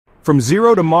From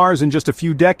zero to Mars in just a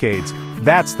few decades,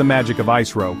 that's the magic of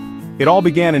ISRO. It all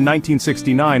began in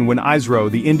 1969 when ISRO,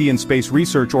 the Indian Space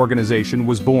Research Organization,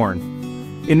 was born.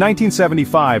 In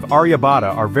 1975,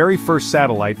 Aryabhata, our very first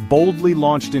satellite, boldly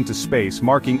launched into space,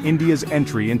 marking India's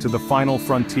entry into the final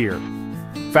frontier.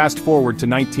 Fast forward to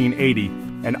 1980,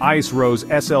 and ISRO's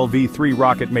SLV-3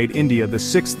 rocket made India the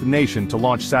sixth nation to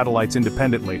launch satellites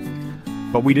independently.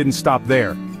 But we didn't stop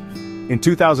there. In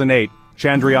 2008,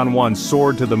 Chandrayaan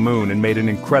soared to the moon and made an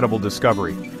incredible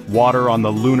discovery: water on the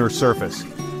lunar surface.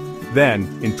 Then,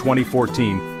 in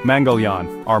 2014,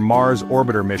 Mangalyaan, our Mars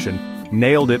orbiter mission,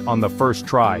 nailed it on the first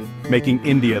try, making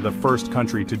India the first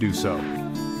country to do so.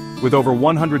 With over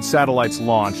 100 satellites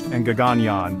launched and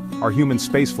Gaganyaan, our human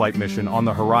spaceflight mission, on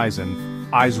the horizon,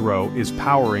 ISRO is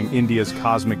powering India's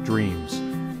cosmic dreams.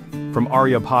 From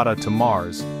Aryabhata to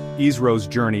Mars, ISRO's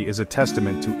journey is a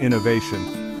testament to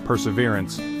innovation,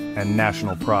 perseverance, and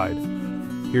national pride.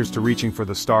 Here's to reaching for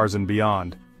the stars and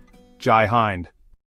beyond. Jai Hind.